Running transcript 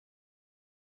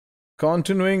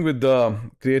Continuing with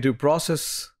the creative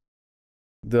process,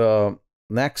 the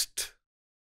next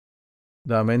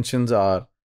dimensions are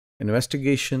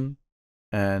investigation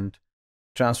and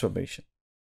transformation.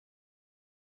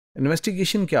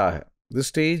 Investigation क्या है? The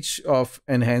stage of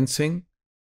enhancing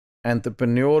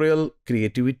entrepreneurial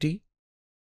creativity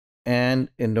and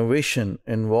innovation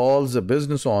involves a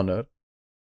business owner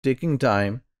taking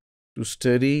time to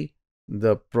study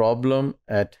the problem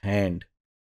at hand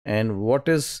and what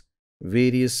its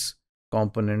various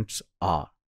components are.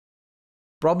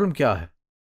 Problem क्या है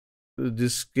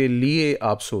जिसके लिए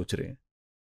आप सोच रहे हैं?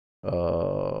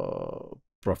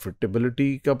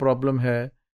 प्रॉफिटेबिलिटी का प्रॉब्लम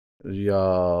है,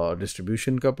 या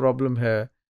डिस्ट्रीब्यूशन का प्रॉब्लम है,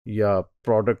 या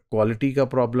प्रोडक्ट क्वालिटी का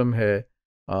प्रॉब्लम है,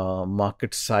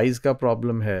 मार्केट साइज का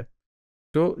प्रॉब्लम है.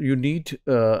 तो you need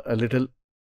a little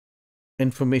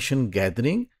information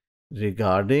gathering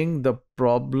regarding the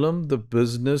problem the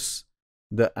business,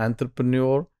 the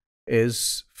entrepreneur is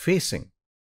facing.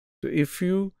 So if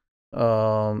you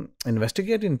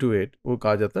investigate into it, वो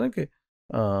कहा जाता है ना कि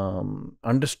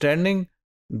understanding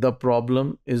the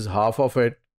problem is half of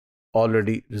it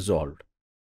already resolved.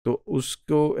 तो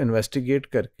उसको investigate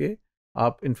करके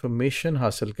आप information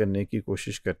हासिल करने की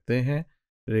कोशिश करते हैं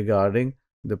regarding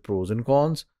the pros and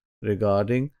cons,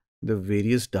 regarding the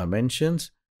various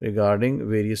dimensions, regarding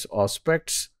various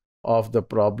aspects of the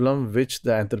problem which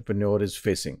the entrepreneur is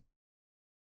facing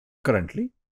currently.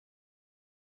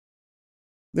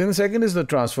 Then the second is the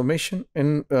transformation,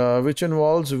 which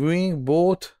involves viewing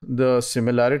both the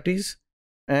similarities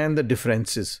and the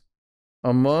differences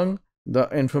among the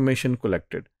information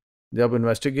collected. जब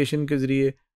investigation के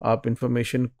ज़रिए आप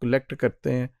information collect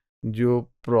करते हैं, जो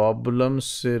problem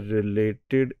से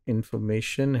related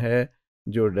information है,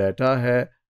 जो डाटा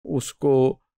है,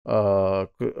 उसको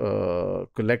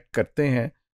कलेक्ट करते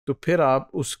हैं, तो फिर आप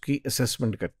उसकी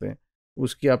असेसमेंट करते हैं,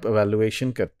 उसकी आप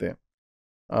एवेलुएशन करते हैं,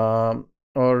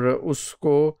 और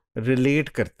उसको रिलेट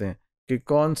करते हैं कि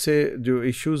कौन से जो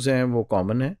इश्यूज़ हैं वो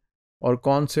कॉमन हैं और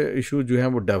कौन से इशू जो हैं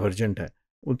वो डाइवर्जेंट हैं,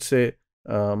 उससे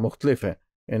मुख्तलिफ हैं.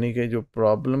 यानी कि जो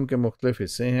प्रॉब्लम के मुख्तलिफ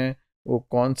हिस्से हैं वो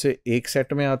कौन से एक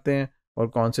सेट में आते हैं और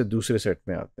कौन से दूसरे सेट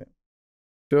में आते हैं.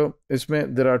 So,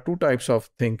 there are two types of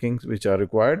thinking which are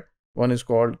required. One is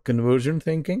called convergent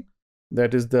thinking.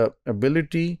 That is the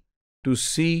ability to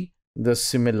see the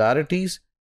similarities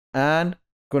and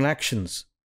connections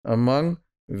among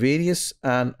various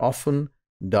and often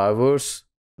diverse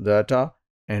data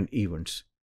and events.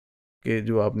 कि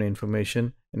जो आपने information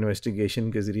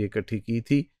investigation के ज़रिए इकट्ठी की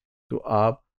थी, तो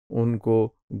आप उनको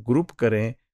ग्रुप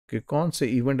करें कि कौन से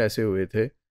इवेंट ऐसे हुए थे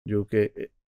जो कि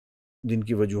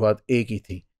जिनकी वजूहात एक ही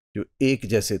थी, जो एक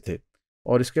जैसे थे,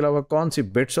 और इसके अलावा कौन सी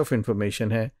बिट्स ऑफ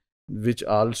इंफॉर्मेशन है which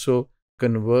also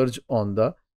converge on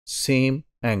the same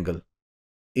angle.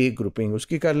 एक ग्रुपिंग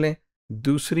उसकी कर लें.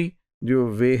 दूसरी जो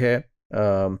वे है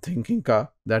थिंकिंग का,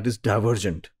 that is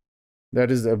divergent.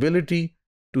 That is the ability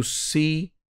to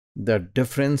see the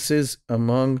differences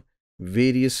among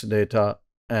various data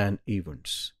and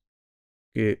events.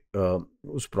 कि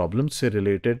उस प्रॉब्लम से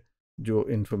रिलेटेड जो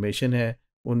इंफॉर्मेशन है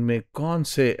उनमें कौन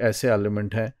से ऐसे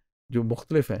एलिमेंट हैं जो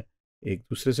मुख्तलिफ हैं, एक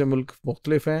दूसरे से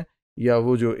मुख्तलिफ हैं, या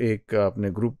वो जो एक आपने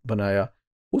ग्रुप बनाया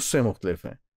उससे मुख्तलिफ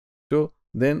हैं. तो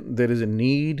then there is a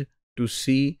need to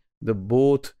see the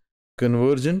both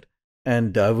convergent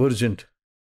and divergent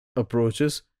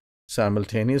approaches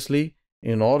simultaneously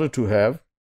in order to have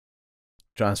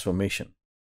transformation.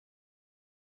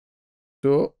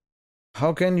 So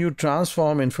how can you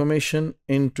transform information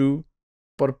into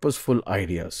purposeful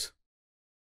ideas?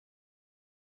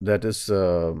 That is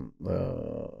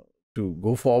to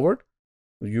go forward,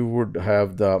 you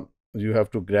have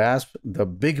to grasp the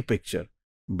big picture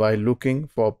by looking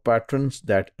for patterns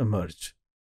that emerge.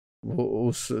 वो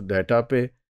उस data पे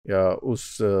या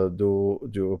उस दो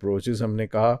जो approaches हमने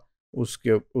कहा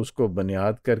उसको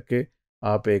बुनियाद करके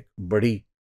आप एक बड़ी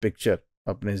पिक्चर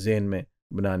अपने ज़हन में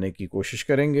बनाने की कोशिश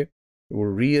करेंगे.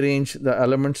 वो rearrange the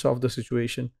elements of the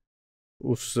situation,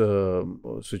 उस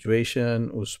सिचुएशन,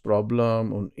 उस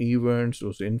प्रॉब्लम, उन इवेंट्स,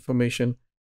 उस इंफॉर्मेशन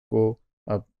को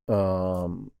आप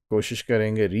कोशिश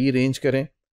करेंगे रीअरेंज करें.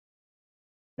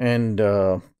 एंड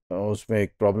उसमें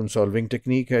एक प्रॉब्लम सॉल्विंग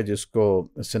टेक्निक है जिसको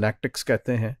सिनेप्टिक्स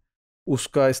कहते हैं,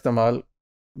 उसका इस्तेमाल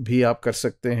भी आप कर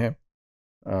सकते हैं,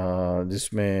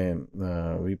 जिसमें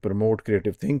we promote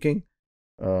creative thinking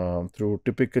through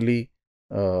typically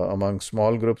among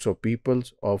small groups of peoples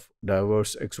of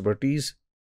diverse expertise.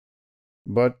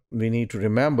 But we need to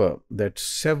remember that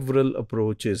several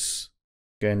approaches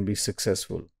can be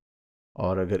successful.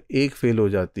 और अगर एक फेल हो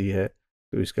जाती है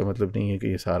तो इसका मतलब नहीं है कि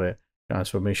ये सारा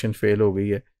ट्रांसफॉर्मेशन फेल हो गई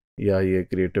है या ये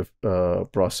क्रिएटिव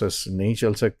प्रोसेस नहीं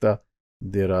चल सकता.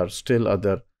 there are still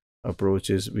other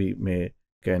approaches we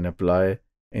can apply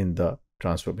in the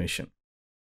transformation.